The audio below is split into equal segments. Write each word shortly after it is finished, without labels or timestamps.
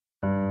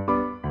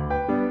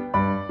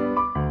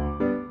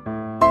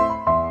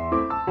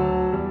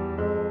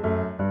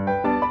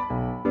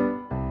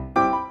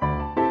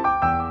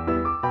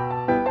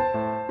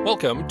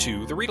Welcome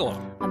to The Read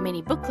Along, a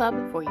mini book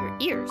club for your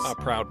ears. a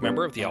proud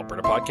member of the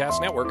Alberta Podcast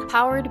Network.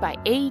 Powered by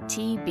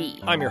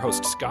ATB. I'm your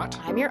host, Scott.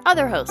 I'm your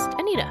other host,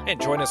 Anita.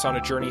 And join us on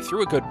a journey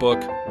through a good book,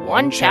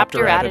 one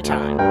chapter at a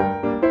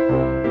time.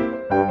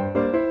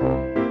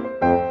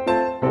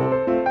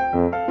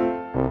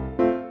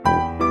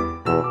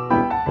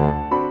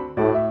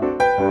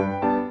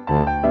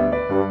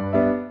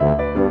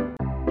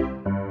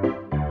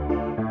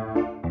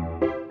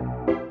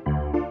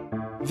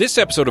 This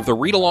episode of The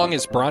Read Along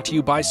is brought to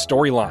you by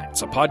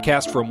Storylines, a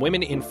podcast from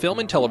women in film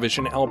and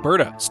television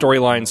Alberta.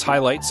 Storylines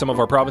highlight some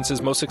of our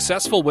province's most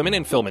successful women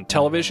in film and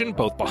television,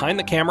 both behind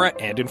the camera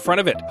and in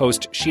front of it.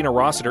 Host Sheena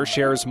Rossiter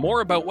shares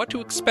more about what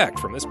to expect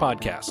from this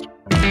podcast.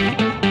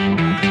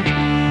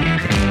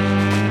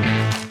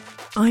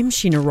 I'm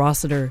Sheena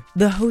Rossiter,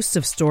 the host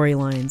of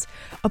Storylines,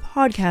 a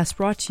podcast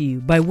brought to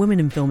you by women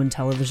in film and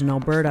television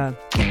Alberta.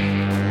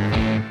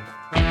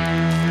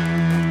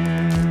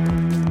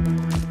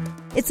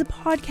 It's a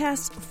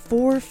podcast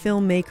for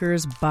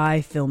filmmakers by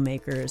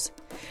filmmakers,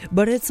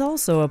 but it's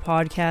also a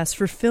podcast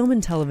for film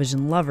and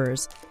television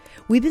lovers.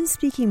 We've been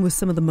speaking with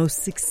some of the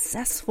most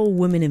successful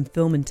women in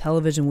film and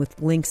television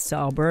with links to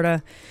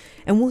Alberta,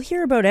 and we'll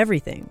hear about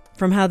everything,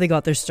 from how they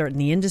got their start in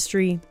the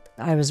industry.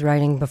 I was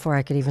writing before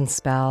I could even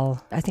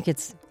spell. I think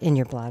it's in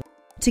your blood.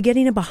 To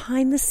getting a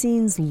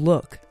behind-the-scenes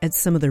look at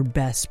some of their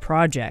best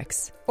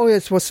projects. Oh, yeah,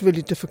 it was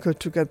really difficult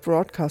to get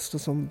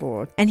broadcasters on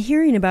board. And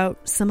hearing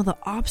about some of the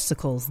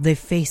obstacles they've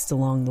faced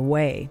along the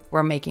way.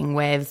 We're making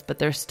waves, but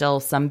there's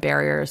still some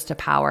barriers to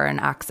power and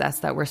access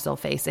that we're still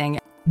facing.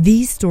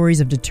 These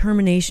stories of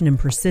determination and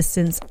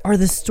persistence are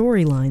the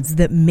storylines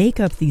that make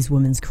up these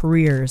women's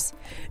careers.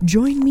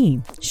 Join me,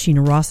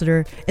 Sheena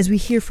Rossiter, as we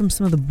hear from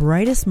some of the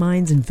brightest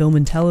minds in film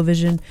and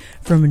television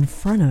from in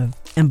front of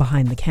and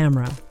behind the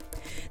camera.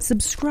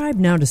 Subscribe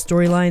now to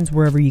Storylines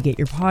wherever you get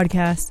your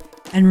podcast.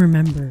 And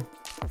remember,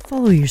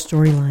 follow your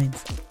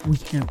storylines. We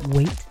can't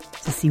wait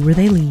to see where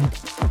they lead.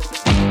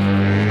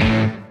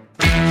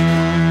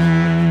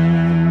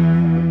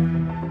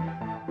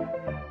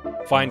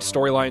 Find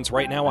Storylines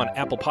right now on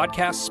Apple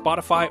Podcasts,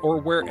 Spotify,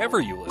 or wherever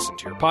you listen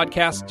to your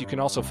podcast. You can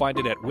also find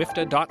it at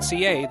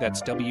wifta.ca.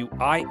 That's WIFTA.ca.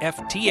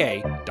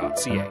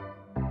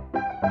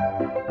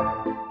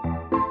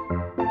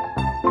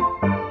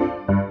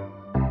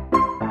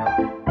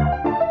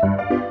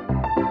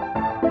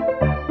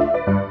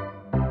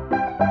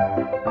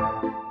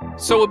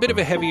 So a bit of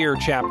a heavier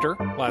chapter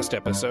last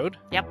episode.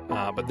 Yep.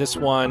 But this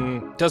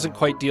one doesn't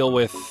quite deal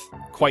with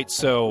quite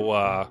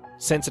so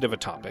sensitive a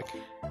topic.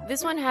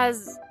 This one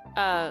has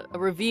a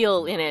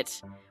reveal in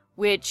it,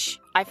 which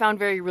I found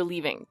very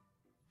relieving.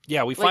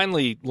 Yeah, we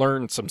finally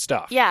learned some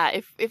stuff.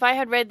 Yeah, if I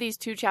had read these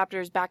two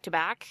chapters back to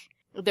back,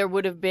 there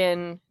would have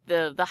been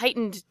the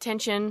heightened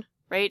tension,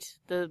 right?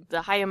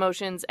 The high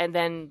emotions, and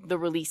then the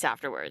release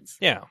afterwards.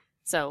 Yeah.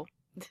 So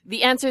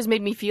the answers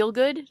made me feel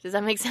good. Does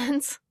that make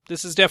sense?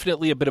 This is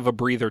definitely a bit of a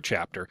breather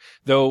chapter,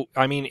 though,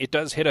 I mean, it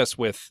does hit us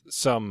with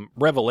some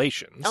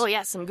revelations. Oh,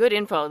 yeah, some good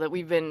info that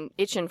we've been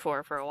itching for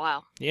a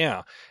while.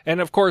 Yeah,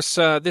 and of course,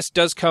 this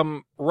does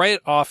come right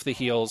off the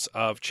heels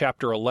of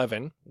Chapter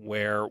 11,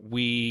 where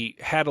we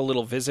had a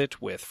little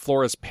visit with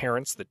Flora's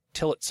parents, the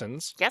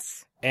Tillotsons.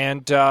 Yes.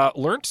 And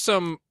learned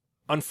some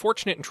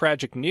unfortunate and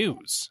tragic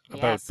news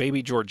about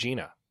baby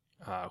Georgina,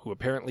 who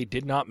apparently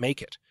did not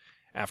make it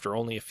after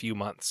only a few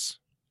months.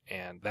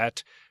 And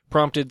that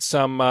prompted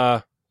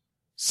some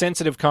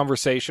sensitive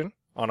conversation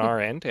on our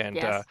end, and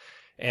yes.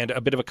 And a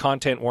bit of a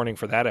content warning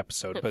for that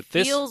episode. But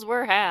feels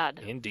were had.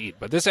 Indeed.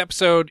 But this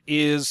episode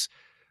is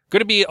going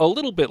to be a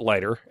little bit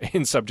lighter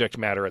in subject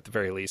matter at the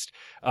very least,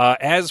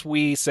 as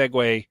we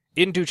segue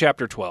into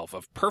Chapter 12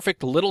 of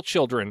Perfect Little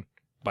Children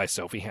by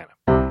Sophie Hannah.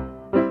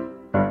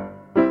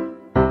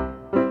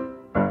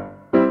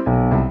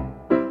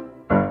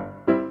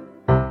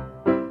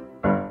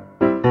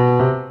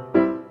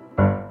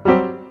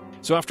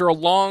 So after a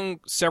long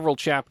several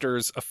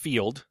chapters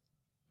afield,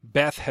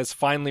 Beth has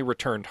finally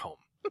returned home.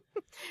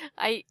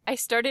 I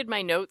started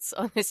my notes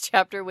on this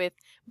chapter with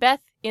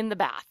Beth in the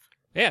bath.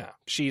 Yeah,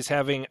 she's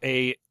having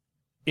a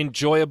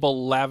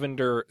enjoyable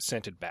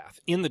lavender-scented bath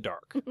in the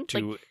dark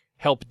to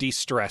help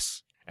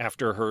de-stress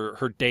after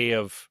her day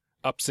of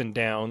ups and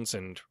downs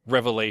and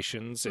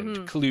revelations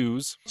and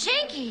clues.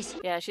 Jinkies!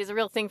 Yeah, she's a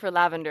real thing for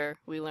lavender,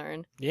 we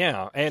learn.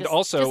 Yeah, and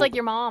just like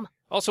your mom.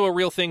 Also a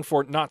real thing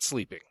for not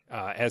sleeping,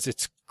 as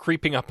it's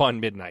creeping up on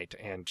midnight,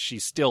 and she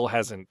still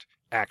hasn't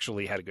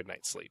actually had a good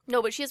night's sleep.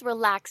 No, but she's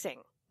relaxing,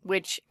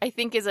 which I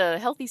think is a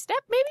healthy step,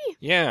 maybe?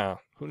 Yeah,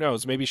 who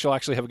knows? Maybe she'll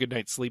actually have a good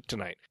night's sleep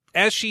tonight.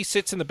 As she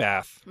sits in the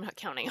bath... I'm not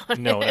counting on it.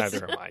 No,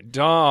 neither am I.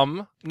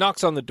 Dom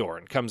knocks on the door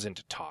and comes in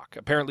to talk.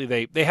 Apparently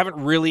they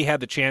haven't really had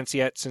the chance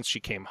yet since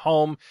she came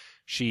home.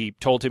 She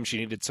told him she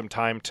needed some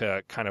time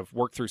to kind of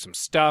work through some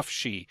stuff.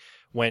 She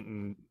went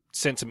and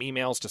sent some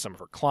emails to some of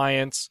her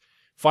clients.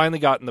 Finally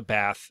got in the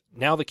bath.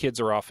 Now the kids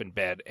are off in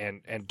bed,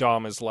 and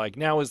Dom is like,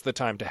 now is the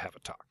time to have a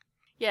talk.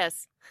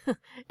 Yes.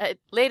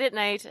 Late at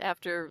night,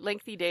 after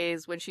lengthy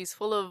days, when she's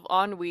full of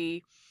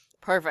ennui,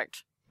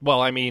 perfect.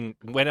 Well, I mean,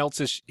 when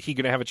else is he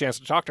going to have a chance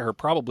to talk to her?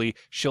 Probably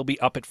she'll be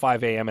up at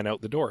 5 a.m. and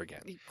out the door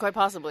again. Quite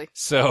possibly.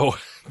 So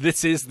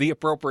this is the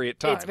appropriate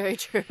time. It's very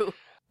true.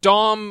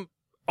 Dom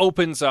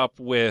opens up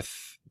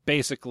with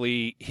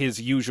basically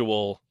his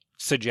usual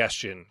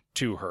suggestion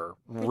to her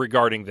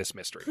regarding this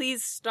mystery.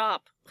 Please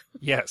stop.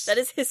 Yes. That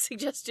is his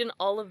suggestion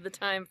all of the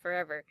time,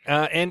 forever.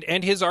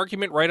 And his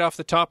argument right off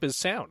the top is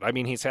sound. I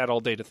mean, he's had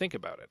all day to think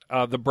about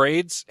it. The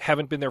Braids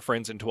haven't been their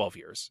friends in 12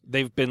 years.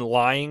 They've been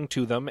lying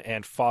to them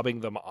and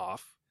fobbing them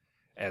off,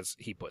 as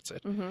he puts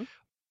it. Mm-hmm.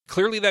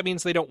 Clearly, that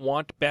means they don't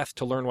want Beth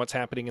to learn what's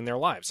happening in their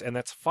lives, and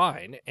that's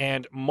fine.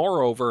 And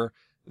moreover,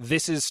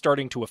 this is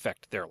starting to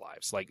affect their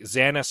lives. Like,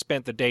 Xana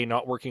spent the day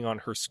not working on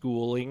her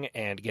schooling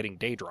and getting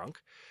day drunk.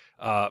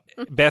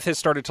 Beth has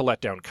started to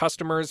let down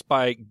customers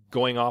by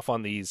going off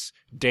on these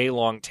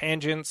day-long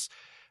tangents.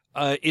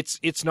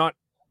 It's not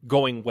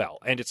going well,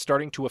 and it's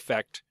starting to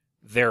affect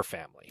their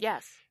family.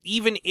 Yes.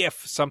 Even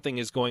if something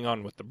is going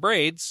on with the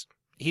Braids,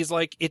 he's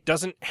like, it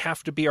doesn't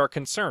have to be our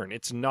concern.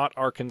 It's not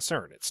our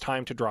concern. It's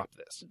time to drop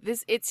this.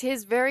 It's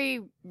his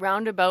very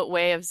roundabout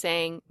way of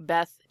saying,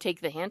 Beth,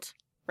 take the hint,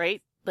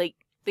 right? Like,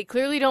 they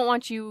clearly don't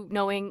want you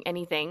knowing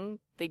anything.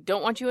 They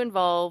don't want you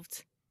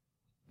involved.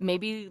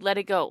 Maybe let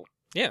it go.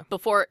 Yeah.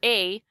 Before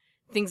A,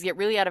 things get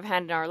really out of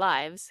hand in our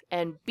lives,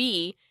 and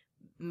B,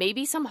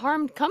 maybe some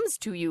harm comes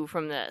to you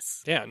from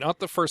this. Yeah, not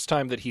the first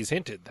time that he's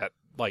hinted that,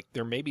 like,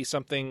 there may be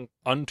something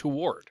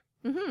untoward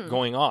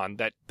going on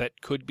that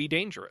could be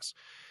dangerous.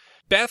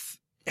 Beth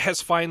has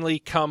finally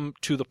come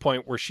to the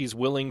point where she's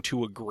willing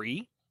to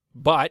agree,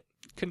 but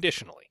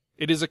conditionally.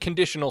 It is a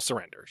conditional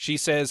surrender. She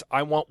says,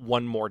 I want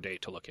one more day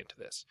to look into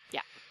this.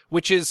 Yeah.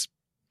 Which is,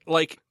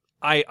 like,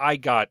 I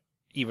got,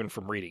 even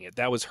from reading it,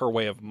 that was her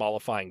way of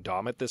mollifying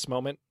Dom at this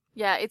moment.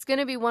 Yeah, it's going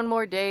to be one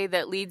more day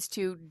that leads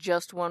to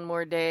just one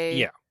more day.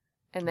 Yeah.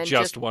 And then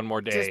just one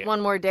more day. Just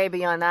one more day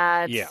beyond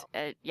that. Yeah.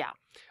 Yeah.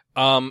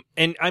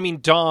 And I mean,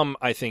 Dom,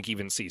 I think,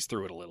 even sees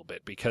through it a little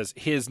bit because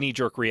his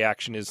knee-jerk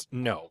reaction is,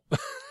 no,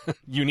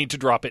 you need to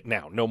drop it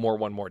now. No more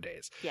one more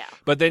days. Yeah.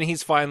 But then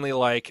he's finally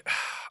like,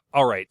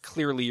 all right,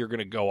 clearly you're going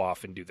to go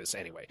off and do this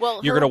anyway.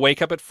 Well, you're going to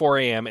wake up at 4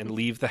 a.m. and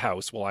leave the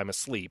house while I'm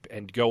asleep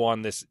and go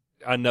on this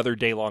another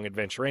day-long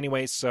adventure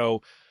anyway.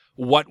 So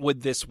what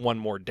would this one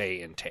more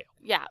day entail?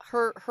 Yeah,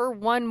 her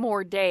one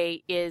more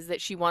day is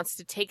that she wants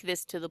to take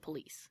this to the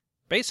police.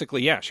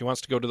 Basically, yeah, she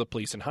wants to go to the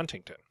police in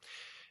Huntington.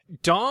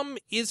 Dom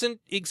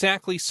isn't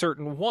exactly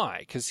certain why,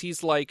 because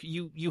he's like,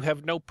 you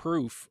have no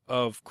proof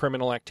of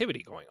criminal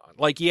activity going on.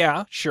 Like,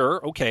 yeah,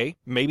 sure, okay,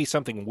 maybe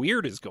something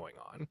weird is going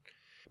on,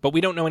 but we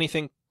don't know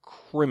anything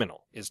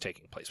criminal is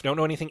taking place. We don't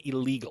know anything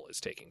illegal is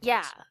taking place.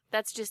 Yeah,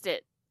 that's just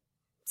it.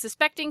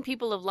 Suspecting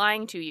people of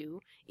lying to you,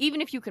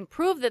 even if you can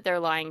prove that they're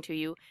lying to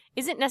you,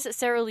 isn't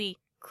necessarily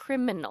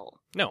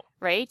criminal. No.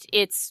 Right?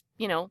 It's,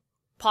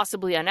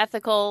 possibly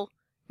unethical,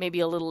 maybe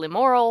a little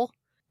immoral,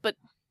 but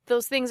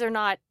those things are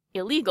not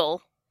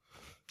illegal.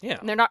 Yeah.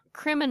 And they're not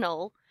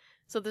criminal,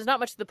 so there's not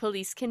much the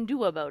police can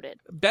do about it.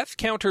 Beth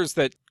counters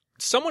that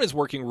someone is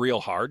working real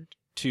hard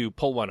to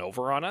pull one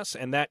over on us,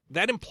 and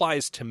that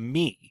implies to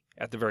me,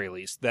 at the very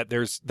least, that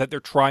they're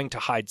trying to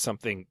hide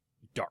something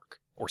dark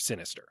or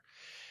sinister.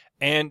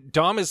 And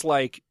Dom is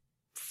like,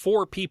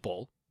 4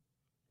 people,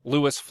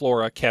 Louis,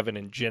 Flora, Kevin,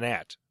 and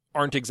Jeanette,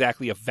 aren't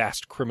exactly a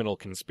vast criminal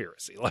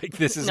conspiracy. Like,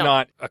 this is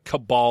not a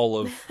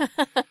cabal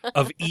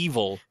of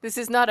evil. This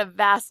is not a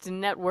vast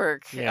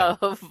network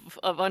of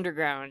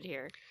underground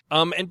here.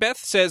 And Beth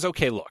says,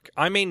 okay, look,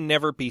 I may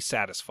never be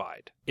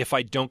satisfied if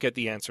I don't get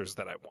the answers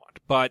that I want,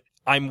 but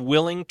I'm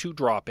willing to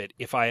drop it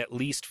if I at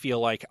least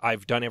feel like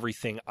I've done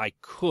everything I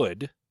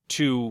could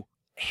to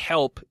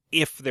help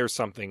if there's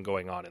something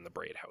going on in the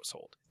Braid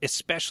household,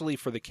 especially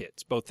for the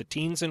kids, both the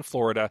teens in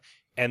Florida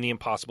and the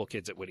impossible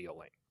kids at Whittier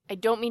Lane. I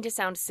don't mean to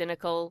sound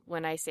cynical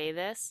when I say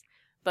this,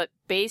 but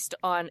based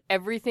on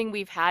everything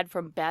we've had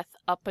from Beth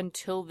up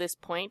until this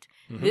point,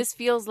 this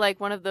feels like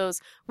one of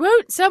those,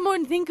 won't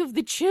someone think of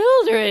the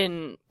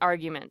children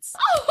arguments.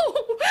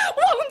 Oh,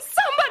 won't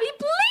somebody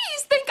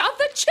please think of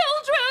the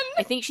children?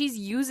 I think she's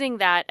using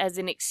that as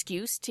an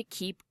excuse to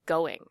keep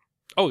going.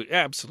 Oh,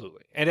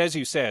 absolutely. And as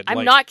you said,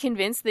 I'm not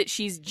convinced that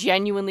she's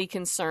genuinely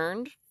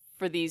concerned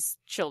for these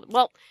children.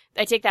 Well,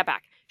 I take that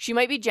back. She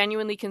might be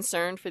genuinely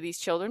concerned for these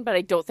children, but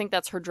I don't think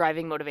that's her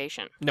driving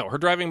motivation. No, her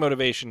driving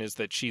motivation is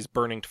that she's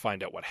burning to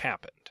find out what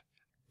happened.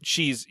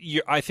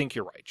 I think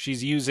you're right.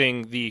 She's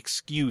using the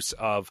excuse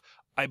of,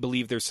 I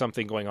believe there's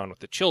something going on with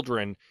the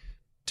children,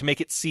 to make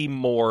it seem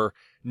more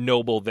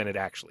noble than it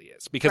actually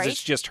is. Because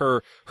it's just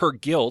her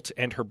guilt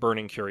and her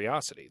burning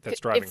curiosity that's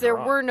driving her on. If there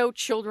were no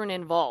children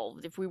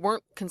involved, if we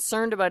weren't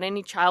concerned about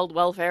any child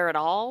welfare at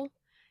all,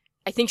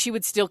 I think she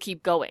would still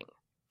keep going.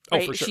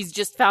 Right? Oh, for sure. She's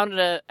just found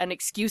an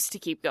excuse to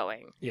keep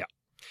going. Yeah.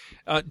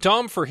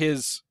 Dom, for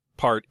his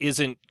part,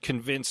 isn't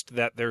convinced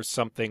that there's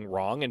something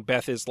wrong, and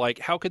Beth is like,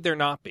 how could there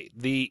not be?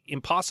 The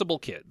impossible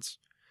kids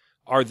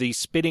are the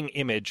spitting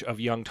image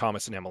of young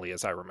Thomas and Emily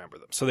as I remember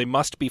them, so they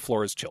must be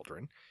Flora's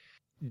children.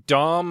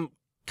 Dom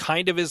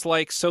kind of is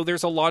like, so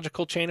there's a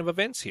logical chain of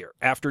events here.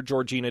 After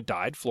Georgina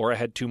died, Flora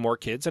had 2 more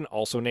kids and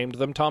also named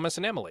them Thomas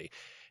and Emily.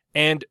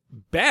 And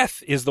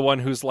Beth is the one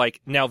who's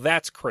like, now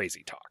that's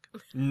crazy talk.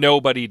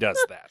 Nobody does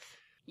that.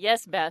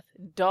 Yes, Beth.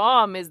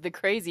 Dom is the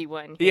crazy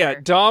one here. Yeah,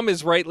 Dom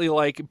is rightly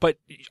like, but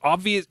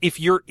obvious,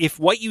 if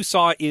what you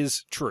saw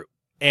is true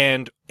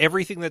and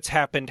everything that's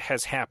happened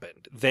has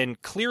happened, then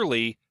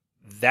clearly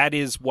that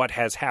is what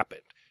has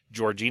happened.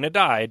 Georgina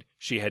died.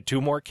 She had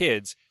 2 more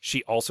kids.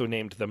 She also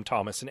named them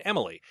Thomas and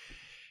Emily.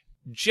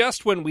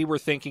 Just when we were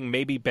thinking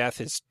maybe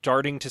Beth is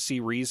starting to see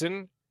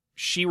reason,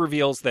 she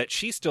reveals that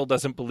she still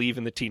doesn't believe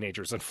in the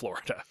teenagers in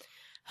Florida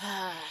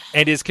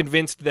and is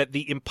convinced that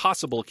the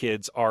impossible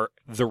kids are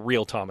the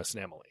real Thomas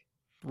and Emily.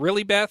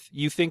 Really, Beth?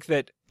 You think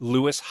that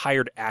Lewis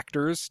hired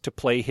actors to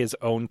play his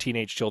own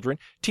teenage children?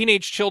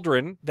 Teenage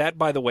children, that,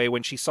 by the way,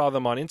 when she saw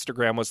them on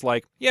Instagram, was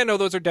like, yeah, no,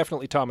 those are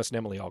definitely Thomas and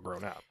Emily all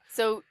grown up.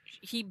 So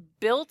he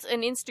built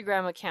an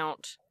Instagram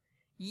account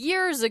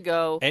years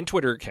ago. And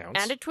Twitter accounts.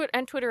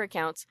 And Twitter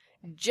accounts,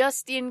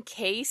 just in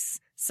case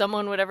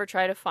someone would ever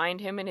try to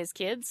find him and his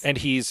kids. And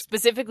he's...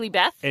 Specifically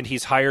Beth. And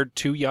he's hired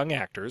 2 young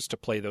actors to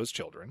play those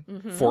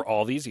children for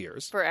all these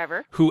years.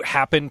 Forever. Who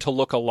happen to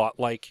look a lot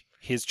like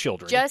his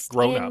children, just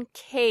grown in up.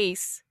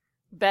 Case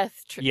Beth...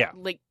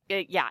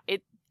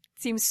 it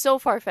seems so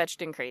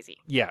far-fetched and crazy.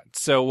 Yeah,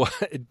 so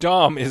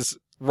Dom is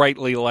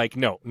rightly like,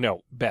 no,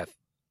 Beth,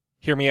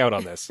 hear me out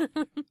on this.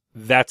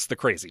 That's the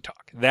crazy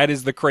talk. That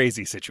is the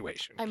crazy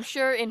situation. I'm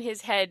sure in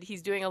his head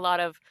he's doing a lot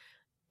of,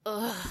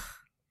 ugh.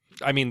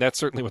 I mean, that's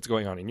certainly what's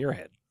going on in your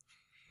head.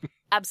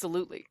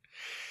 Absolutely.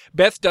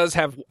 Beth does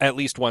have at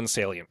least one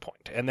salient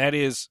point, and that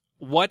is,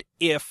 what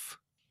if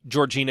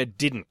Georgina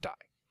didn't die?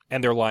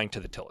 And they're lying to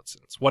the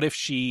Tillotsons. What if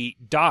she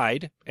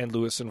died and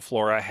Lewis and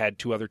Flora had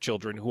 2 other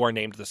children who are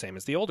named the same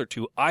as the older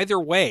 2? Either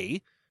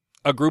way,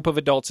 a group of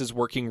adults is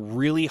working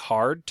really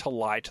hard to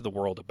lie to the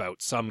world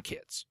about some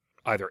kids,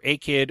 either a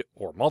kid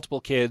or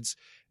multiple kids,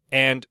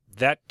 and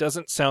that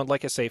doesn't sound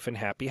like a safe and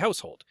happy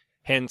household.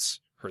 Hence,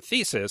 her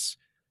thesis,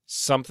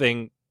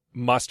 something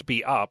must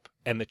be up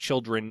and the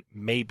children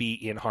may be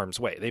in harm's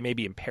way. They may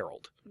be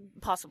imperiled.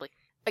 Possibly.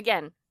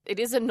 Again, it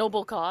is a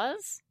noble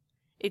cause.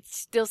 It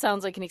still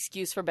sounds like an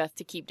excuse for Beth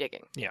to keep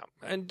digging. Yeah.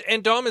 And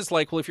Dom is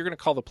like, well, if you're going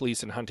to call the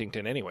police in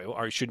Huntington anyway,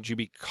 or shouldn't you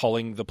be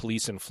calling the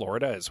police in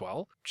Florida as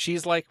well?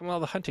 She's like, well,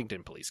 the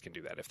Huntington police can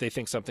do that if they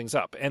think something's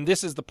up. And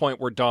this is the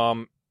point where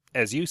Dom,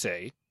 as you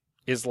say,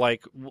 is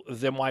like,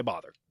 then why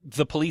bother?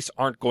 The police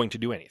aren't going to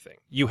do anything.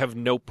 You have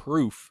no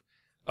proof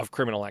of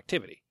criminal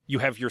activity. You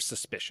have your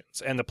suspicions.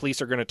 And the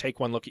police are going to take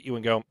one look at you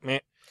and go,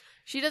 meh.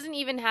 She doesn't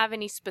even have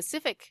any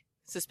specific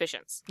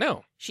suspicions.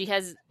 No. She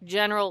has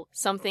general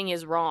something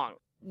is wrong,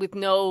 with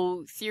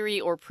no theory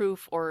or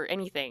proof or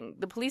anything.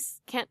 The police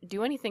can't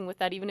do anything with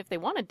that even if they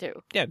wanted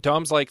to. Yeah,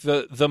 Dom's like,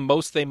 the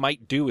most they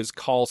might do is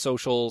call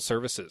social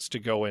services to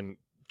go and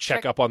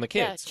check up on the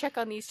kids. Yeah, check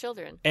on these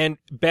children. And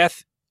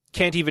Beth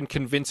can't even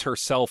convince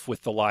herself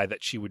with the lie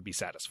that she would be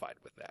satisfied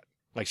with that.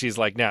 Like, she's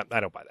like, nah, I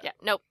don't buy that. Yeah,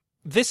 nope.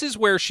 This is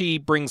where she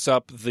brings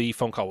up the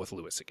phone call with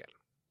Lewis again.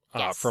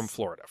 Yes. From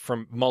Florida,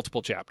 from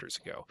multiple chapters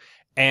ago.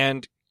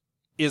 And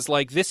is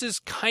like, this is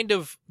kind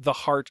of the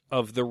heart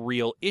of the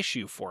real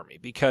issue for me,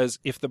 because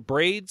if the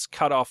Braids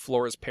cut off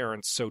Flora's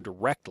parents so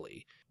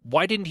directly,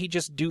 why didn't he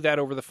just do that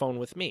over the phone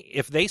with me?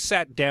 If they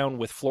sat down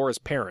with Flora's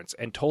parents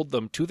and told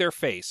them to their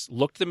face,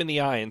 looked them in the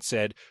eye and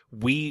said,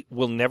 we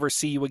will never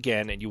see you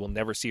again and you will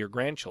never see your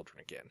grandchildren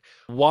again,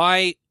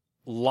 why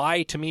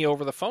lie to me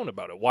over the phone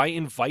about it? Why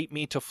invite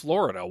me to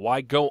Florida?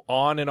 Why go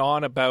on and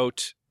on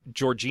about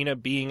Georgina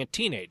being a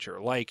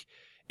teenager? Like,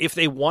 if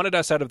they wanted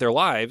us out of their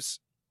lives,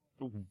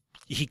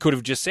 he could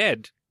have just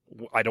said,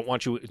 I don't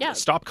want you,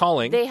 stop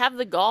calling. They have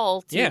the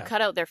gall to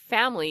cut out their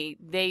family.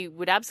 They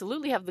would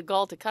absolutely have the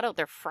gall to cut out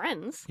their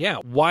friends. Yeah,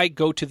 why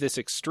go to this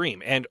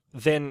extreme? And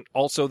then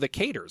also the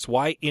Caters.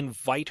 Why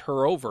invite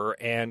her over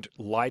and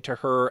lie to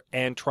her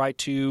and try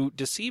to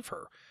deceive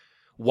her?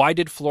 Why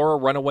did Flora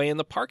run away in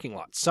the parking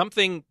lot?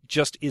 Something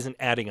just isn't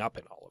adding up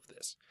in all of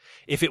this.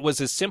 If it was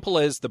as simple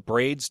as the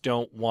Braids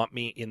don't want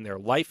me in their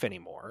life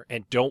anymore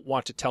and don't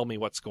want to tell me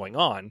what's going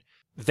on,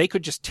 they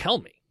could just tell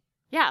me.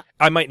 Yeah.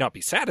 I might not be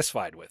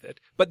satisfied with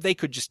it, but they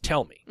could just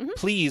tell me,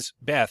 please,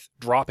 Beth,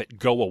 drop it,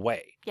 go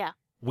away. Yeah.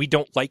 We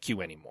don't like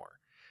you anymore.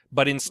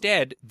 But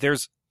instead,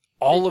 there's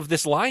all of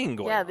this lying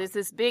going on. Yeah, there's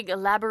this big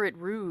elaborate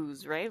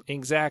ruse, right?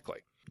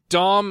 Exactly.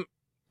 Dom,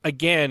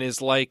 again, is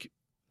like,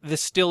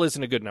 this still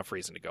isn't a good enough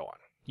reason to go on.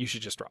 You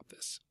should just drop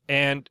this.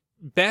 And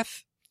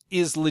Beth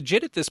is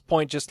legit at this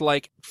point, just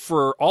like,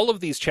 for all of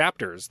these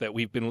chapters that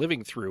we've been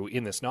living through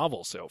in this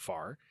novel so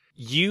far,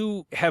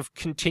 you have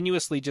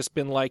continuously just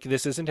been like,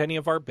 this isn't any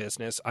of our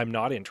business. I'm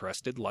not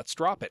interested. Let's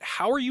drop it.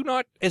 How are you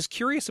not as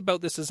curious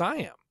about this as I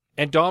am?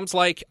 And Dom's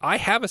like, I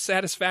have a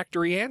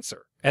satisfactory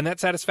answer. And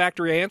that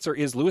satisfactory answer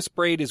is Lewis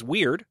Braid is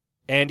weird,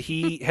 and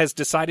he has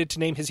decided to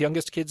name his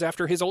youngest kids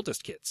after his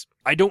oldest kids.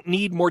 I don't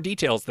need more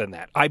details than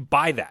that. I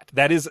buy that.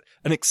 That is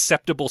an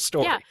acceptable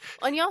story. Yeah,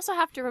 and you also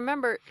have to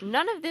remember,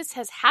 none of this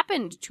has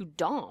happened to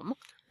Dom.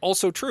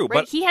 also true.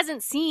 Right? But He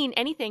hasn't seen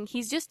anything.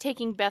 He's just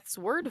taking Beth's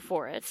word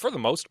for it. for the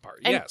most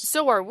part, And yes.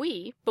 so are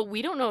we, but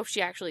we don't know if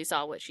she actually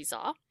saw what she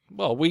saw.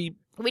 Well, We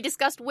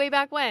discussed way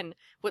back when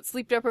what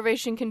sleep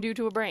deprivation can do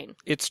to a brain.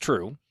 it's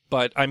true.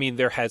 But, I mean,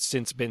 there has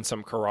since been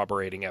some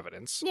corroborating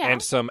evidence. Yeah.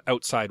 And some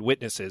outside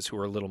witnesses who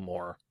are a little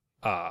more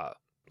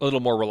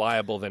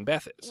reliable than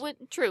Beth is.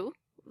 True.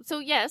 So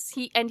yes,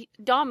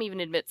 Dom even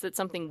admits that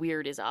something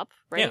weird is up,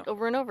 right? Yeah.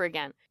 Over and over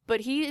again.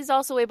 But he is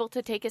also able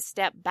to take a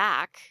step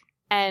back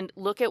and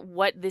look at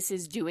what this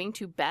is doing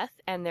to Beth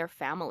and their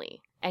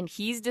family. And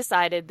he's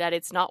decided that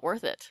it's not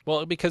worth it.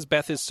 Well, because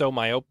Beth is so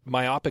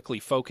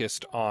myopically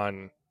focused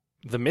on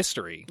the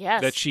mystery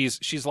Yes. that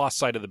she's lost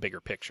sight of the bigger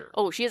picture.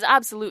 Oh, she has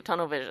absolute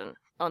tunnel vision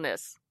on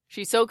this.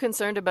 She's so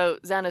concerned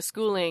about Xana's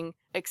schooling,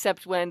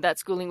 except when that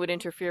schooling would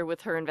interfere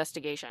with her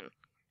investigation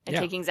and Yeah.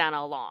 taking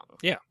Xana along.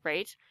 Yeah.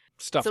 Right?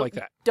 Stuff So like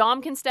that.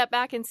 Dom can step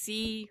back and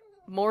see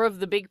more of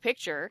the big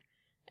picture,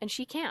 and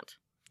she can't.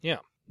 Yeah.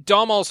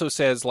 Dom also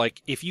says,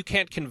 like, if you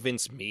can't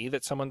convince me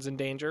that someone's in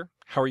danger,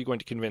 how are you going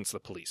to convince the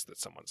police that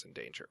someone's in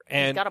danger? He's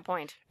And got a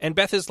point. And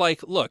Beth is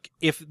like, look,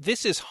 if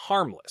this is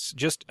harmless,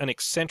 just an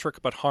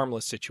eccentric but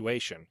harmless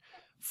situation,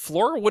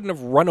 Flora wouldn't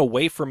have run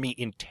away from me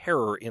in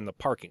terror in the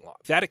parking lot.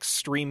 That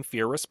extreme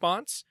fear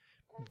response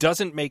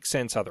doesn't make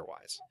sense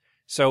otherwise.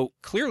 So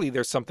clearly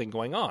there's something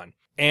going on.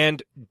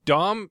 And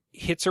Dom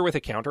hits her with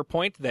a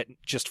counterpoint that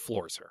just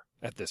floors her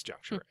at this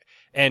juncture.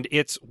 And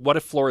it's, what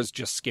if Flora's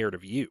just scared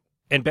of you?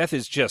 And Beth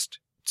is just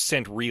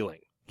sent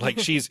reeling. Like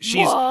she's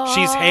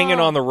hanging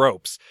on the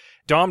ropes.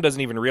 Dom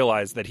doesn't even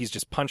realize that he's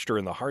just punched her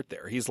in the heart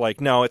there. He's like,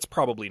 no, it's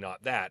probably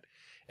not that.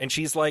 And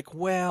she's like,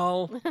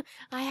 well,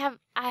 I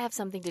have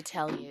something to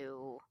tell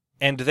you.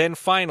 and then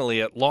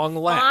finally, at long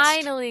last,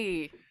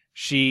 Finally.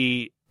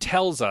 she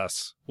tells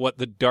us what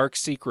the dark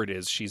secret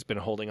is she's been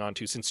holding on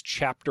to since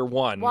chapter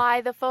 1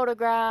 Why the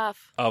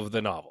photograph? of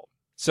the novel.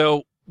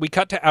 So we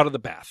cut to out of the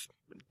bath,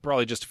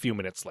 probably just a few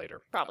minutes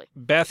later. Probably.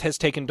 Beth has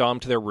taken Dom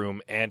to their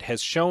room and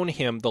has shown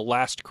him the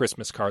last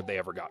Christmas card they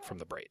ever got from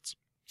the Braids.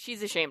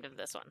 She's ashamed of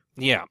this one.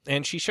 Yeah,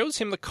 and she shows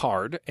him the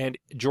card, and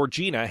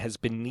Georgina has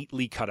been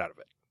neatly cut out of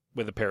it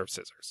with a pair of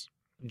scissors.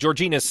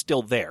 Georgina's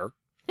still there,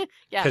 Yeah,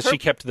 because her- she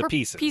kept the her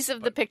pieces. piece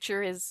of the but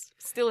picture is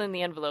still in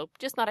the envelope,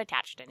 just not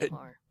attached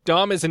anymore.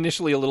 Dom is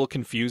initially a little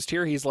confused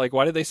here. He's like,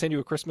 why did they send you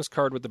a Christmas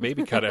card with the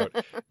baby cut out?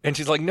 And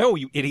she's like, no,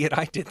 you idiot,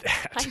 I did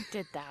that. I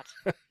did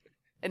that.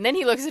 And then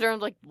he looks at her and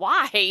is like,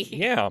 why?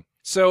 Yeah.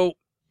 So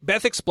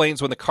Beth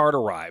explains when the card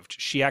arrived,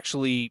 she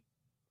actually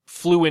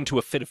flew into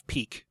a fit of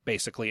pique,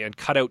 basically, and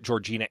cut out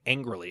Georgina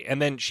angrily.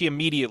 And then she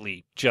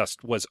immediately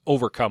just was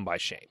overcome by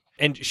shame.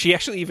 And she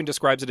actually even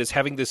describes it as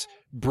having this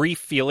brief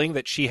feeling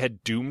that she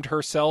had doomed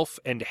herself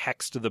and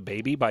hexed the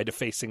baby by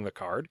defacing the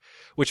card,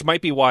 which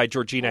might be why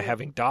Georgina,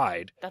 having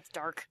died, That's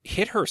dark.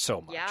 hit her so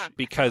much. Yeah, I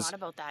Because forgot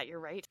about that. You're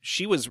right.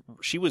 she was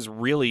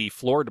really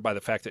floored by the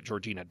fact that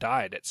Georgina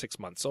died at 6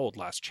 months old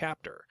last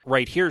chapter.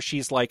 Right here,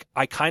 she's like,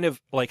 I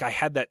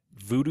had that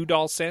voodoo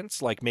doll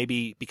sense, like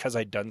maybe because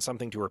I'd done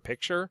something to her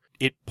picture,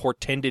 it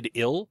portended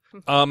ill.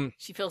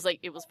 She feels like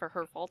it was for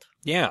her fault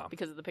Yeah.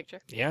 because of the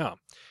picture. Yeah.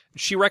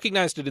 She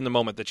recognized it in the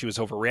moment that she was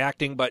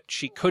overreacting, but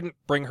she couldn't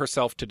bring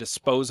herself to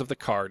dispose of the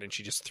card, and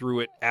she just threw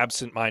it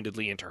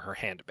absent-mindedly into her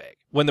handbag.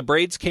 When the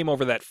Braids came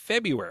over that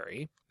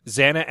February,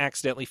 Xana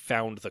accidentally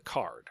found the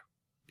card.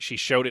 She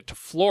showed it to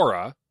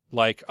Flora,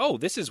 like, oh,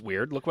 this is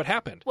weird, look what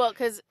happened. Well,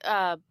 because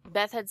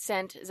Beth had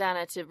sent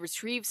Xana to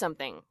retrieve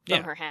something from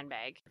Yeah. her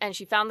handbag, and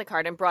she found the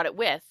card and brought it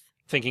with.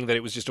 Thinking that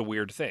it was just a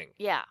weird thing.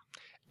 Yeah.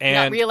 Not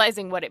And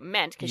realizing what it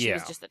meant because she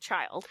was Yeah. just a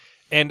child.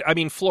 And I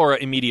mean, Flora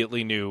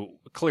immediately knew,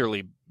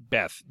 clearly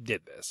Beth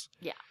did this.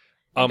 Yeah.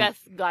 And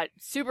Beth got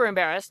super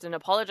embarrassed and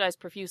apologized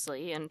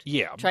profusely and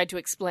Yeah. tried to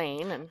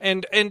explain.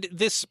 And And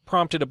this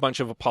prompted a bunch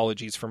of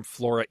apologies from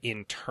Flora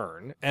in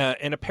turn.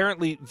 And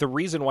apparently the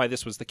reason why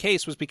this was the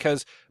case was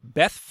because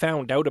Beth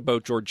found out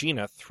about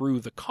Georgina through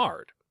the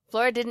card.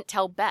 Flora didn't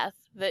tell Beth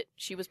that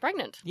she was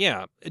pregnant.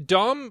 Yeah.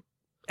 Dom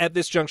at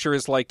this juncture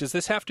is like, does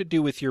this have to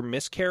do with your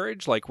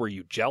miscarriage? Like, were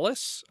you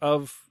jealous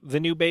of the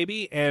new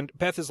baby? And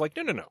Beth is like,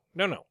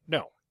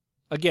 no.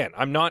 Again,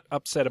 I'm not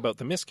upset about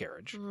the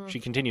miscarriage. She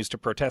continues to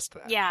protest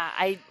that. Yeah,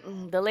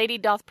 the lady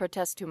doth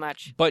protest too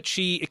much. But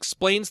she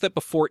explains that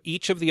before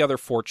each of the other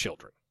 4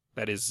 children,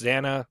 that is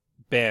Xana,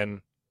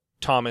 Ben,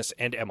 Thomas,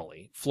 and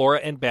Emily, Flora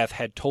and Beth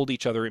had told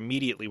each other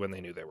immediately when they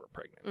knew they were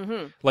pregnant.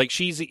 Mm-hmm. Like,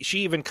 she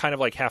even kind of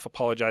like half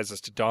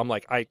apologizes to Dom,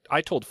 like,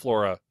 I told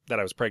Flora that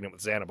I was pregnant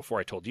with Xana before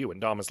I told you,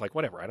 and Dom is like,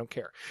 whatever, I don't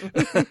care.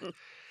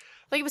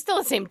 Like, it was still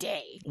the same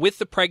day. With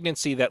the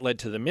pregnancy that led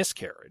to the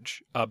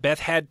miscarriage,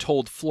 Beth had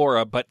told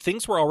Flora, but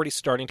things were already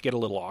starting to get a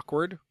little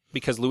awkward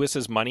because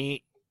Lewis's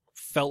money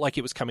felt like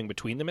it was coming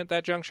between them at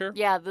that juncture.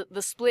 Yeah,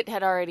 the split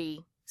had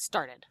already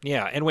started.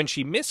 Yeah, and when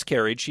she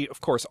miscarried, she, of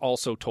course,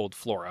 also told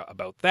Flora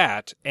about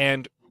that.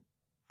 And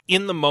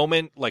in the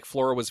moment, like,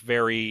 Flora was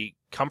very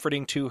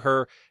comforting to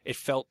her. It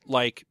felt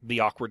like the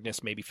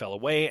awkwardness maybe fell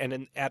away.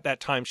 And at that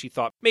time, she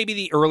thought maybe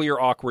the earlier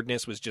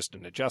awkwardness was just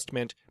an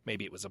adjustment.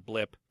 Maybe it was a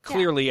blip. Yeah.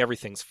 Clearly,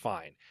 everything's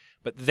fine.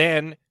 But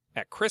then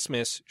At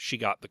Christmas, she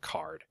got the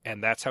card,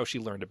 and that's how she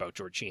learned about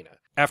Georgina.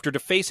 After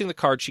defacing the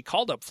card, she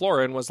called up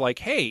Flora and was like,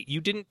 hey, you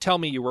didn't tell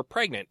me you were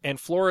pregnant. And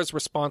Flora's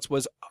response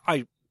was,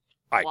 I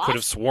could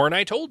have sworn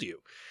I told you.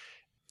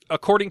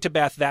 According to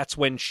Beth, that's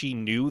when she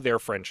knew their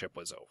friendship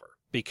was over.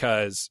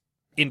 Because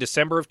in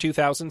December of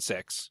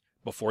 2006,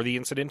 before the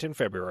incident in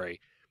February,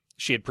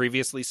 she had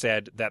previously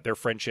said that their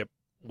friendship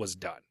was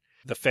done.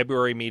 The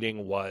February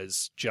meeting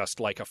was just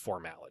like a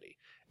formality.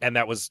 And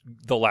that was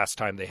the last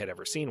time they had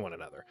ever seen one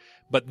another.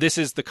 But this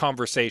is the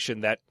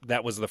conversation that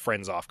was the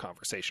friends off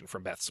conversation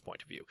from Beth's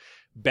point of view.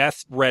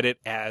 Beth read it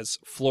as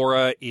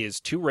Flora is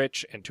too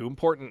rich and too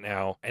important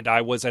now, and I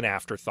was an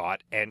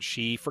afterthought, and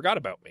she forgot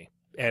about me,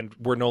 and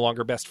we're no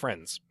longer best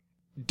friends.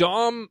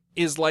 Dom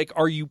is like,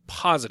 are you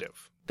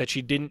positive that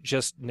she didn't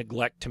just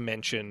neglect to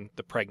mention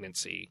the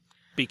pregnancy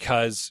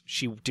because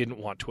she didn't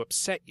want to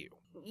upset you?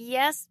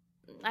 Yes,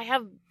 I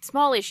have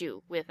small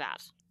issue with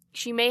that.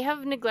 She may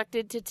have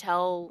neglected to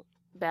tell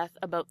Beth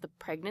about the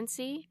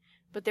pregnancy,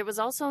 but there was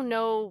also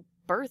no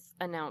birth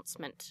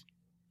announcement.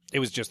 It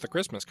was just the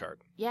Christmas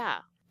card. Yeah.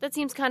 That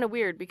seems kind of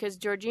weird because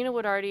Georgina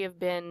would already have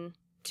been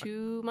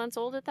 2 months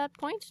old at that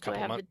point. Do I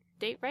have the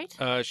date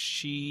right?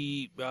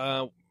 She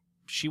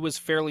was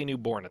fairly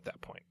newborn at that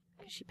point.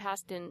 She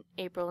passed in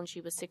April and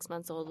she was 6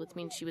 months old, which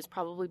means she was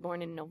probably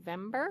born in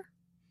November.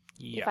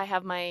 Yeah. If I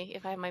have my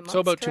months so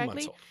about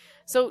correctly. 2 months old.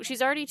 So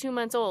she's already 2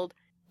 months old.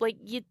 Like,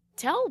 you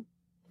tell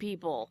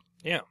people.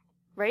 Yeah.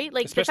 Right?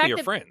 Like, especially the fact your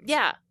that, friends.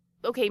 Yeah.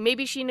 Okay,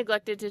 maybe she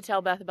neglected to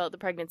tell Beth about the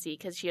pregnancy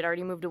because she had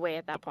already moved away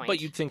at that point.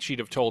 But you'd think she'd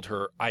have told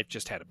her, I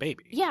just had a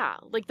baby. Yeah,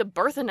 like the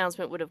birth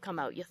announcement would have come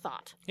out, you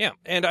thought. Yeah,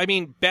 and I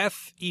mean,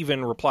 Beth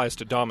even replies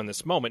to Dom in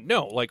this moment.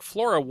 No, like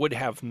Flora would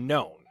have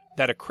known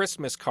that a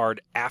Christmas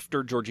card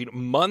after Georgina,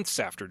 months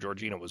after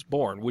Georgina was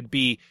born, would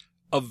be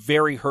a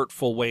very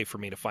hurtful way for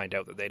me to find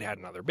out that they'd had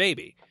another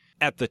baby.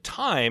 At the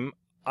time,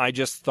 I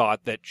just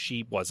thought that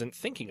she wasn't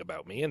thinking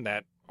about me and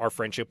that our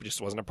friendship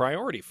just wasn't a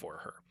priority for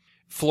her.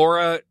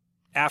 Flora,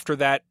 after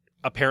that,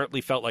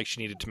 apparently felt like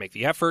she needed to make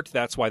the effort.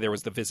 That's why there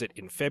was the visit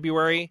in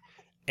February.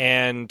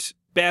 And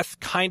Beth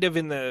kind of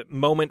in the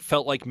moment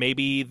felt like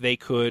maybe they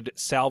could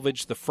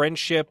salvage the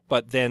friendship,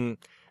 but then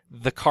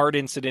the card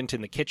incident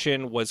in the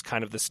kitchen was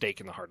kind of the stake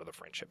in the heart of the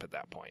friendship at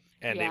that point.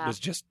 And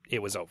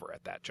it was over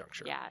at that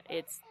juncture. Yeah,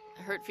 it's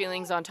hurt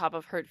feelings on top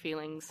of hurt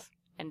feelings.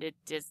 And it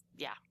just,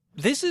 yeah.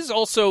 This is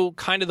also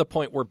kind of the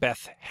point where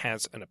Beth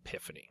has an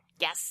epiphany.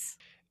 Yes.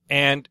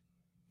 And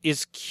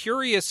is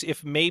curious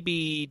if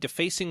maybe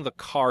defacing the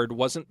card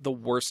wasn't the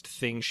worst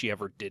thing she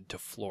ever did to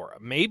Flora.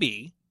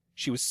 Maybe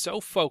she was so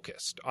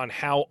focused on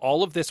how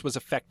all of this was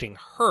affecting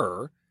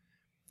her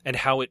and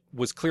how it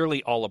was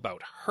clearly all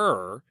about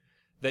her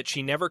that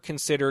she never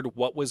considered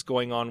what was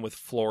going on with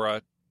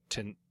Flora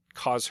to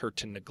cause her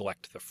to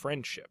neglect the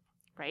friendship.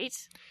 Right.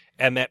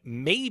 And that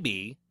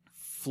maybe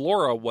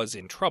Flora was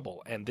in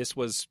trouble and this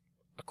was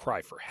a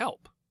cry for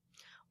help.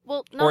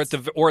 Well, or at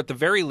the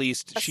very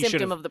least, she should have a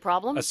symptom of the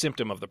problem. A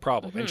symptom of the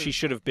problem, Mm-hmm. and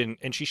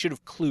she should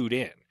have clued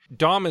in.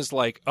 Dom is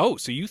like, "Oh,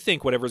 so you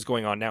think whatever's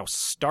going on now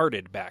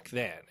started back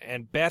then?"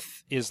 And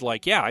Beth is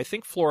like, "Yeah, I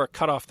think Flora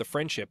cut off the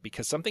friendship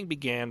because something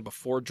began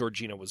before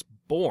Georgina was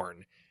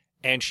born,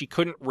 and she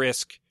couldn't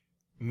risk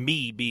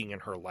me being in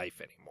her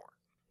life anymore."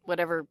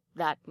 Whatever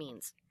that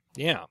means.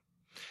 Yeah,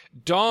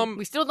 Dom.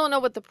 We still don't know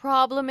what the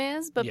problem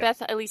is, but Yeah.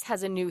 Beth at least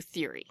has a new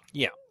theory.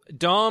 Yeah,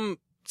 Dom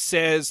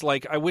says,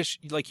 like, I wish,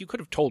 like, you could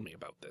have told me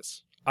about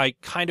this. I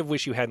kind of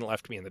wish you hadn't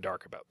left me in the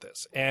dark about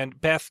this. And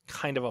Beth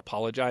kind of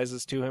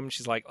apologizes to him.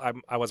 She's like,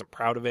 I wasn't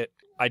proud of it.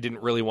 I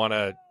didn't really want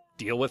to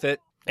deal with it.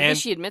 At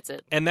least she admits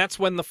it. And that's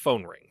when the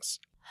phone rings.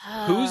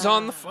 Who's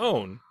on the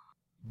phone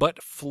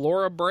but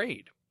Flora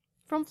Braid?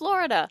 From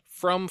Florida.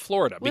 From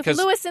Florida. With because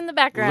Lewis in the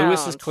background.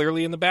 Lewis is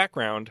clearly in the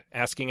background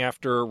asking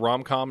after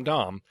rom-com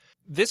Dom.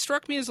 This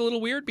struck me as a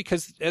little weird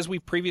because, as we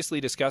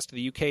previously discussed,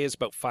 the UK is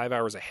about 5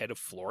 hours ahead of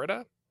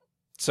Florida.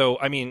 So,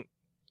 I mean,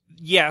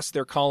 yes,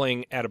 they're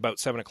calling at about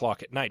 7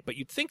 o'clock at night, but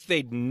you'd think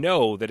they'd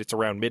know that it's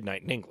around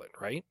midnight in England,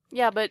 right?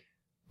 Yeah, but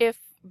if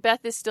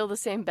Beth is still the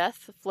same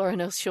Beth, Flora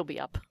knows she'll be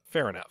up.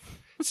 Fair enough.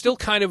 Still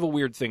kind of a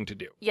weird thing to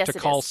do. Yes, to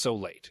call so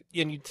late.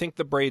 And you'd think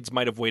the Braids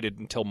might have waited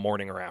until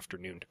morning or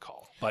afternoon to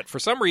call. But for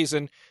some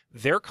reason,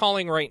 they're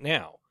calling right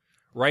now,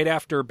 right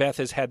after Beth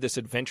has had this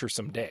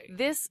adventuresome day.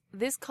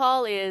 This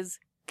call is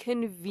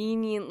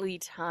conveniently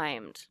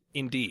timed.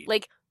 Indeed.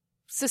 Like,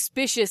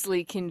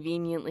 suspiciously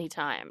conveniently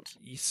timed.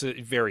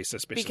 Very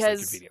suspiciously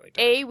because, conveniently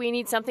timed. A, we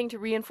need something to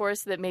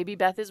reinforce that maybe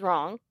Beth is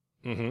wrong,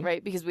 Mm-hmm.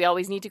 right? Because we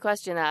always need to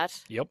question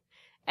that. Yep.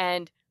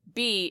 And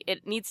B,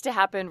 it needs to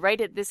happen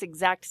right at this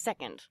exact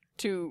second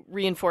to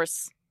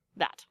reinforce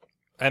that.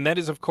 And that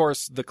is, of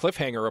course, the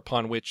cliffhanger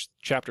upon which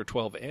Chapter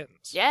 12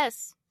 ends.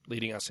 Yes.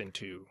 Leading us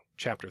into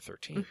Chapter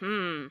 13.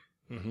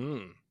 Mm-hmm.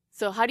 Mm-hmm.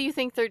 So how do you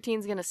think 13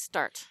 is going to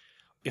start?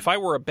 If I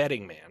were a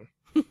betting man,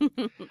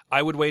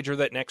 I would wager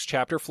that next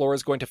chapter, Flora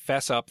is going to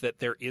fess up that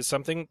there is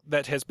something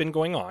that has been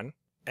going on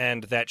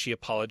and that she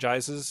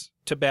apologizes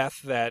to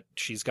Beth that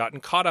she's gotten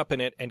caught up in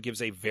it and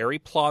gives a very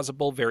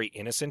plausible, very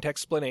innocent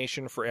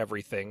explanation for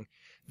everything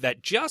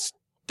that just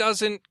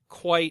doesn't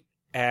quite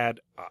add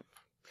up.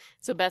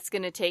 So Beth's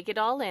going to take it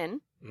all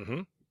in,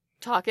 Mm-hmm.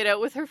 talk it out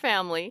with her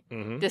family,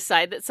 Mm-hmm.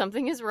 decide that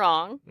something is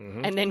wrong,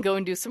 Mm-hmm. and then go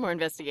and do some more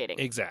investigating.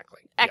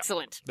 Exactly.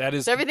 Excellent. Yeah. That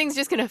is... So everything's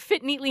just going to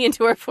fit neatly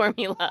into our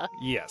formula.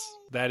 Yes,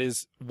 that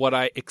is what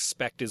I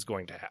expect is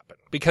going to happen.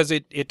 Because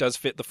it does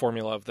fit the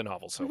formula of the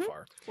novel so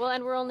far. Well,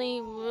 and we're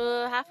only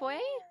halfway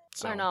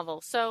So, our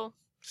novel, so...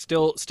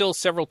 Still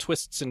several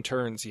twists and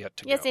turns yet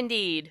to Yes, go.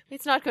 indeed.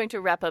 It's not going to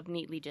wrap up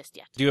neatly just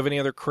yet. Do you have any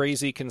other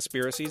crazy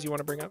conspiracies you want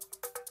to bring up?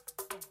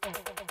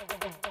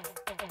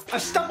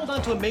 I've stumbled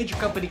onto a major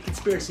company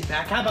conspiracy,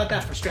 Mac. How about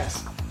that for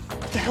stress?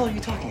 What the hell are you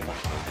talking about?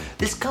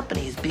 This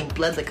company is being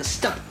bled like a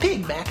stuffed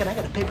pig, Mac, and I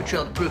got a paper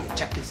trail to prove it.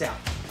 Check this out.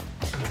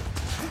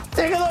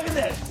 Take a look at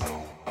this.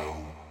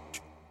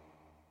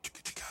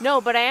 No,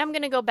 but I am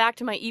going to go back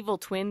to my evil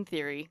twin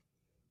theory.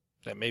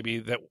 That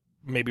maybe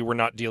we're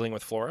not dealing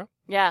with Flora?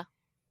 Yeah.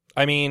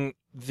 I mean,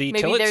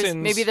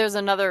 Maybe there's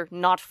another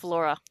not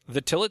Flora.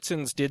 The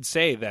Tillotsons did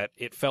say that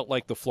it felt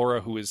like the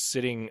Flora who was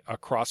sitting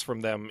across from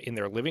them in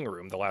their living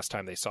room the last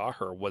time they saw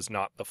her was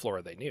not the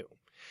Flora they knew.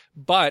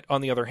 But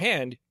on the other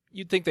hand,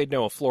 you'd think they'd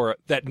know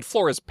that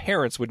Flora's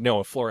parents would know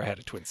if Flora had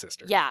a twin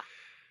sister. Yeah.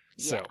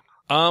 So,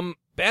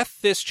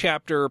 Beth, this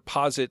chapter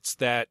posits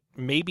that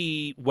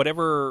maybe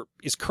whatever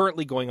is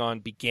currently going on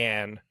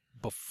began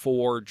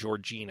before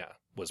Georgina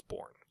was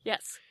born.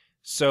 Yes.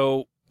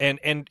 So,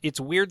 and it's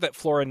weird that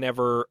Flora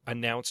never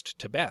announced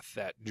to Beth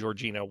that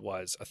Georgina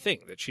was a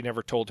thing, that she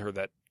never told her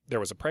that there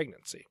was a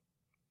pregnancy.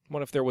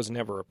 What if there was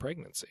never a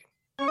pregnancy?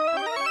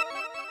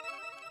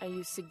 Are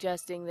you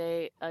suggesting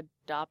they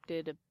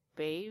adopted a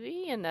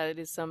baby and that it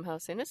is somehow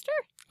sinister?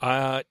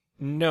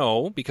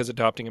 No, because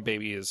adopting a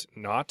baby is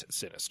not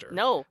sinister.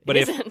 No, but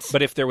it isn't.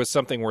 But if there was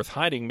something worth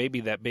hiding,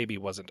 maybe that baby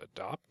wasn't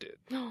adopted.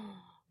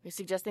 You're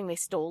suggesting they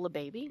stole a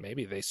baby?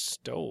 Maybe they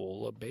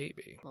stole a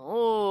baby.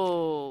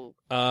 Oh.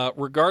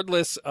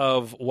 Regardless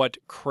of what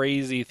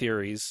crazy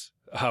theories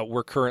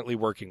we're currently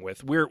working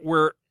with,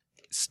 we're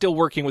still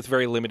working with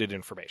very limited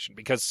information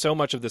because so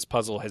much of this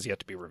puzzle has yet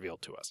to be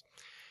revealed to us.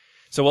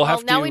 So we'll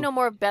have to... now we know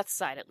more of Beth's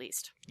side, at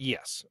least.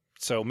 Yes.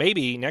 So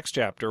maybe next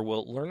chapter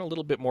we'll learn a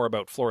little bit more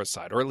about Flora's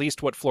side, or at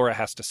least what Flora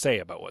has to say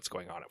about what's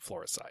going on at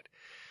Flora's side.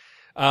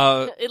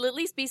 It'll at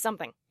least be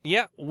something.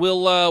 Yeah,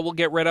 we'll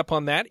get right up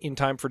on that in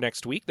time for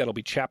next week. That'll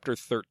be chapter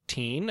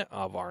 13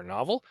 of our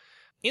novel.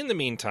 In the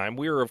meantime,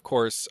 we are, of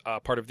course,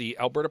 part of the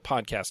Alberta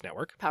Podcast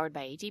Network. Powered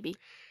by ATB.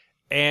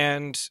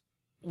 And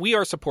we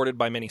are supported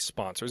by many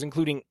sponsors,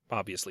 including,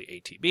 obviously,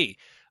 ATB.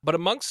 But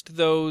amongst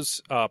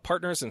those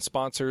partners and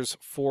sponsors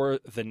for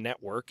the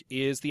network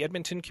is the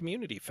Edmonton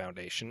Community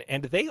Foundation,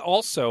 and they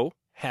also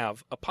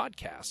have a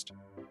podcast.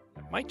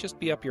 It might just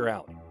be up your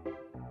alley.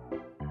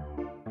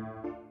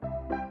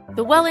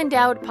 The Well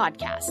Endowed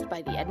Podcast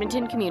by the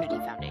Edmonton Community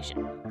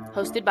Foundation.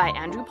 Hosted by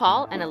Andrew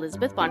Paul and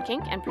Elizabeth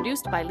Bonkink and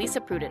produced by Lisa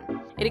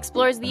Pruden. It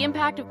explores the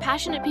impact of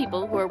passionate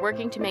people who are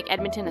working to make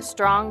Edmonton a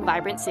strong,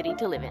 vibrant city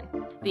to live in.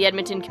 The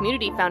Edmonton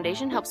Community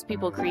Foundation helps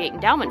people create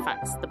endowment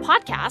funds. The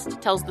podcast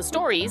tells the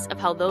stories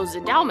of how those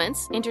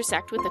endowments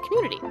intersect with the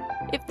community.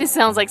 If this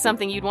sounds like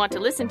something you'd want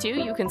to listen to,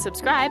 you can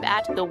subscribe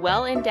at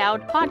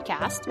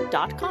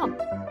thewellendowedpodcast.com.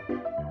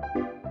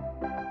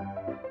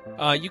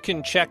 You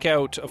can check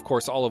out, of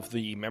course, all of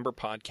the member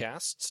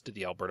podcasts to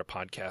the Alberta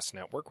Podcast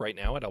Network right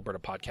now at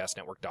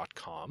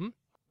albertapodcastnetwork.com.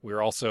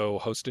 We're also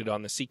hosted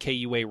on the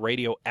CKUA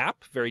radio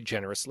app very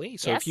generously.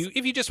 So yes.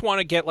 if you just want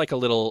to get like a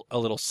little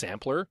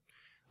sampler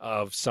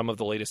of some of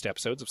the latest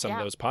episodes of some of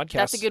those podcasts,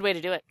 that's a good way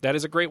to do it. That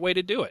is a great way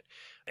to do it.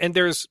 And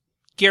there's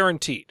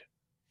guaranteed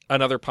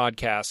another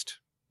podcast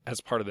as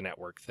part of the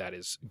network that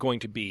is going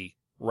to be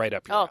right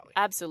up your alley.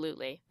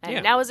 Absolutely.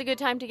 And now is a good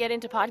time to get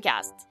into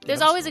podcasts.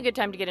 There's always a good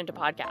time to get into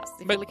podcasts.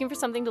 If But you're looking for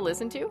something to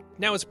listen to,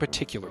 now is a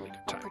particularly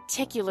good time.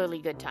 particularly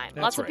good time.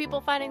 That's Lots of right. people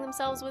finding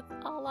themselves with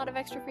a lot of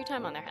extra free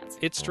time on their hands.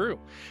 It's true.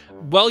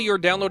 While you're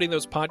downloading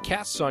those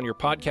podcasts on your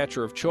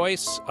podcatcher of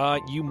choice,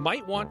 you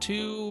might want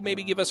to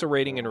maybe give us a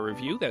rating and a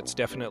review. That's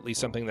definitely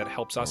something that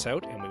helps us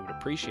out, and we would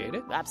appreciate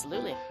it.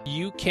 Absolutely.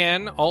 You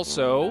can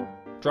also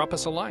drop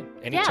us a line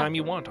anytime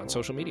you want on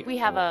social media. We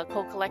have a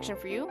whole collection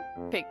for you.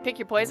 Pick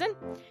your poison.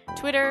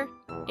 Twitter,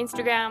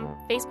 Instagram,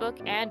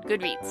 Facebook, and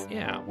Goodreads.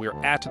 Yeah, we're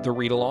at The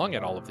Read Along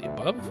at all of the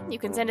above. You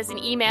can send us an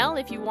email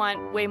if you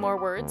want way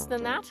more words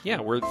than that. Yeah,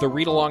 we're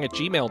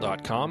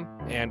thereadalong@gmail.com.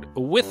 And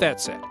with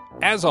that said,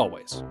 as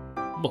always,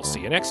 we'll see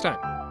you next time.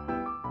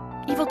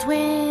 Evil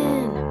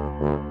Twin!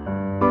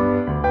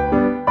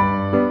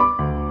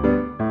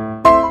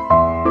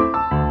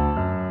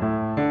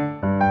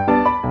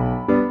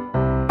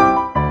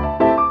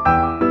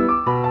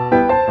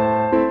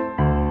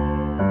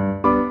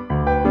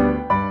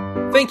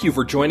 Thank you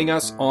for joining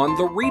us on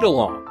The Read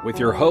Along with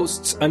your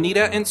hosts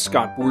Anita and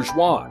Scott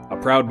Bourgeois, a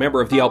proud member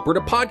of the Alberta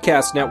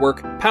Podcast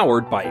Network,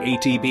 powered by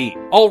ATB.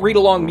 All Read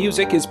Along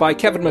music is by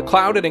Kevin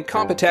MacLeod at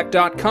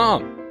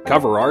Incompetech.com.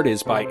 Cover art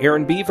is by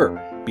Aaron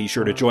Beaver. Be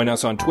sure to join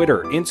us on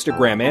Twitter,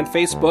 Instagram, and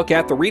Facebook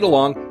at The Read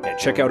Along, and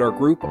check out our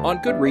group on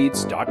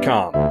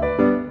Goodreads.com.